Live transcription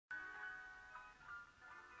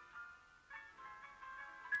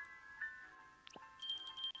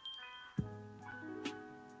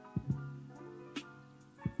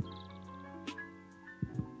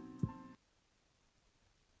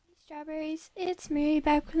Strawberries, it's Miri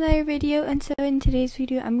back with another video, and so in today's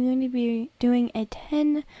video I'm going to be doing a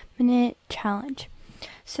 10-minute challenge.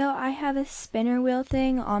 So I have a spinner wheel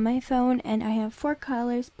thing on my phone and I have 4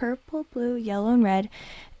 colors: purple, blue, yellow, and red,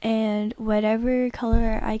 and whatever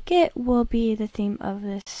color I get will be the theme of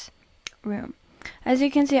this room. As you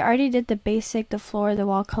can see, I already did the basic, the floor, the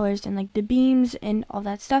wall colors, and like the beams and all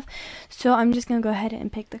that stuff, so I'm just gonna go ahead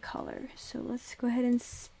and pick the color. So let's go ahead and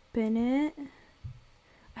spin it.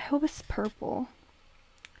 I hope it's purple.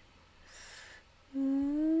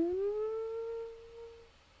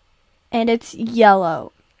 And it's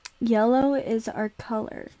yellow. Yellow is our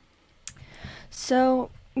color.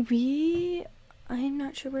 So I'm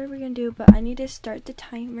not sure what we're gonna do, but I need to start the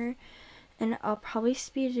timer and I'll probably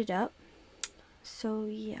speed it up. So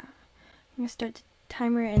yeah, I'm gonna start the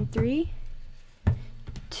timer in 3,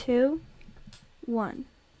 2, 1.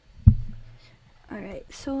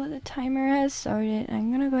 Alright, so the timer has started.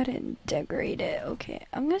 I'm gonna go ahead and decorate it. Okay,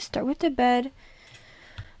 I'm gonna start with the bed.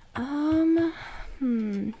 I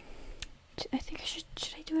think should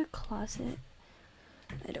I do a closet?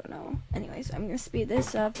 I don't know. Anyways, I'm gonna speed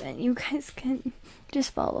this up and you guys can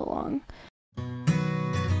just follow along.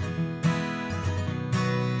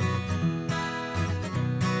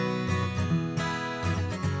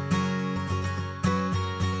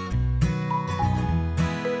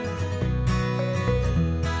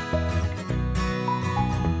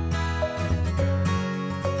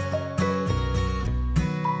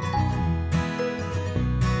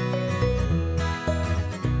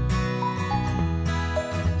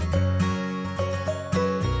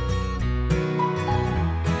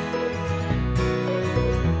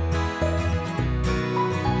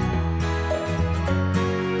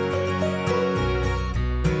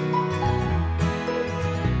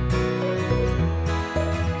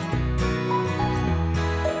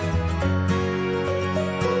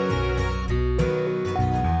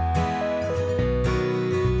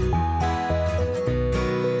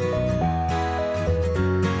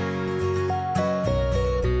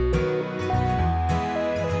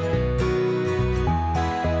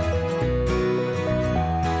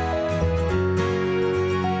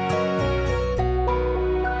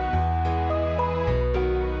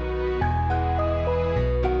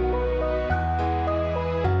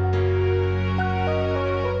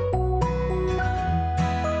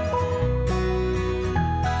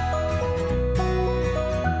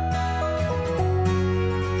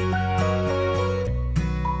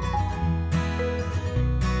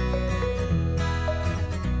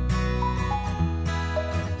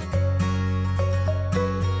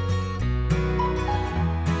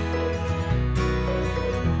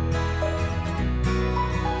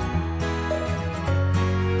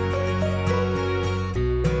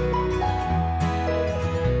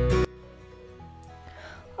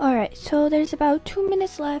 Alright, so there's about 2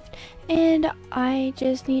 minutes left and I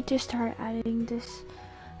just need to start adding this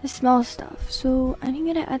small stuff. So I'm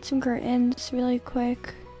gonna add some curtains really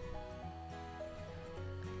quick.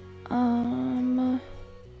 I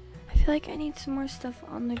feel like I need some more stuff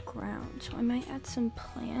on the ground, so I might add some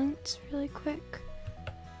plants really quick.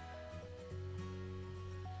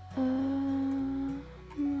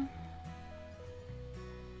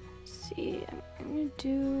 Let's see, I'm gonna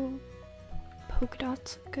do polka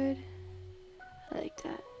dots. Look good. I like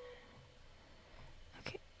that.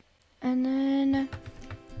 Okay, and then I'm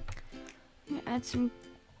gonna add some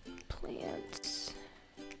plants.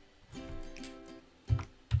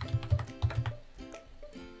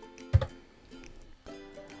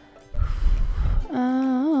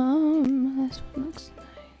 This one looks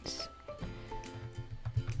nice.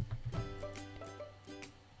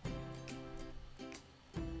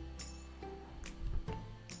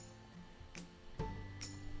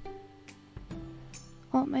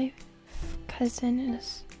 Oh, my cousin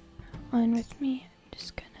is on with me. I'm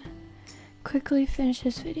just gonna quickly finish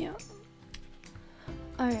this video.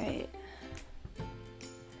 Alright.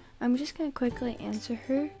 I'm just gonna quickly answer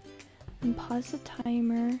her and pause the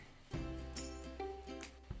timer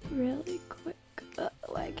really quick.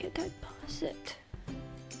 Why can't I pause it?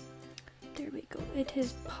 There we go. It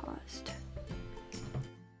is paused.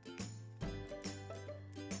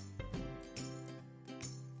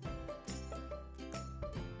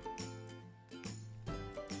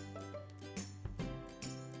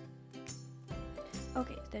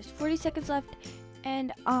 Okay, there's 40 seconds left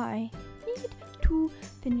and I need to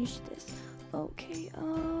finish this. Okay, I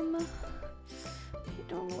don't know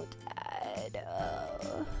what to add.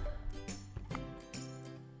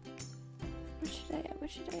 What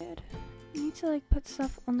should I add? I need to like put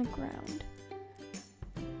stuff on the ground.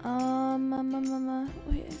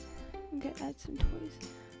 Wait, I'm gonna add some toys.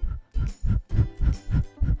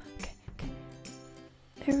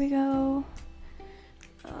 here we go.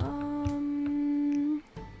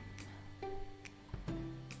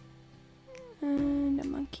 And a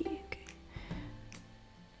monkey. Okay.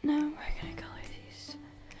 Now we're gonna color these.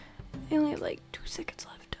 I only have like 2 seconds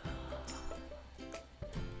left.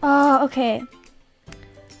 Oh, okay.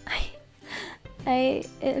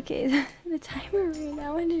 Okay, the timer ran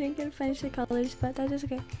out. I didn't get to finish the colors, but that is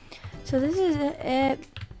okay. So this is it.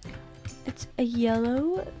 It's a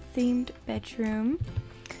yellow themed bedroom.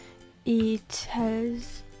 It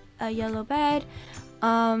has a yellow bed.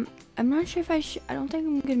 I'm not sure if I don't think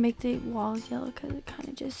I'm gonna make the walls yellow because it kind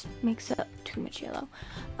of just makes up too much yellow.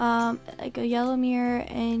 Like a yellow mirror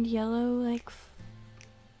and yellow like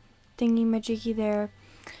thingy majiggy there.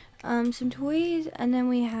 Some toys, and then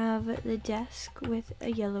we have the desk with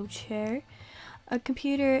a yellow chair, a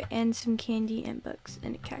computer, and some candy and books,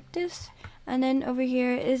 and a cactus. And then over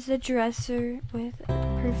here is the dresser with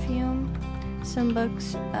perfume, some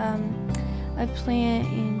books, a plant,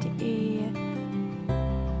 and a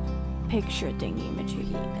picture thingy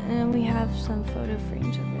majiggy. And then we have some photo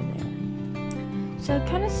frames over there. So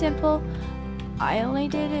kind of simple. I only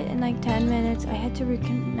did it in like 10 minutes. I had to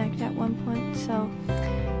reconnect at one point, so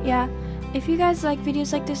yeah. If you guys like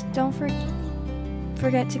videos like this, don't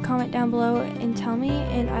forget to comment down below and tell me,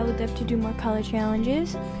 and I would love to do more color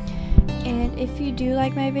challenges. And if you do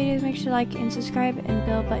like my videos, make sure to like and subscribe and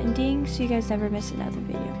bell button ding so you guys never miss another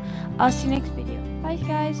video. I'll see you next video. Bye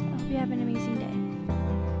guys. I hope you have an amazing day.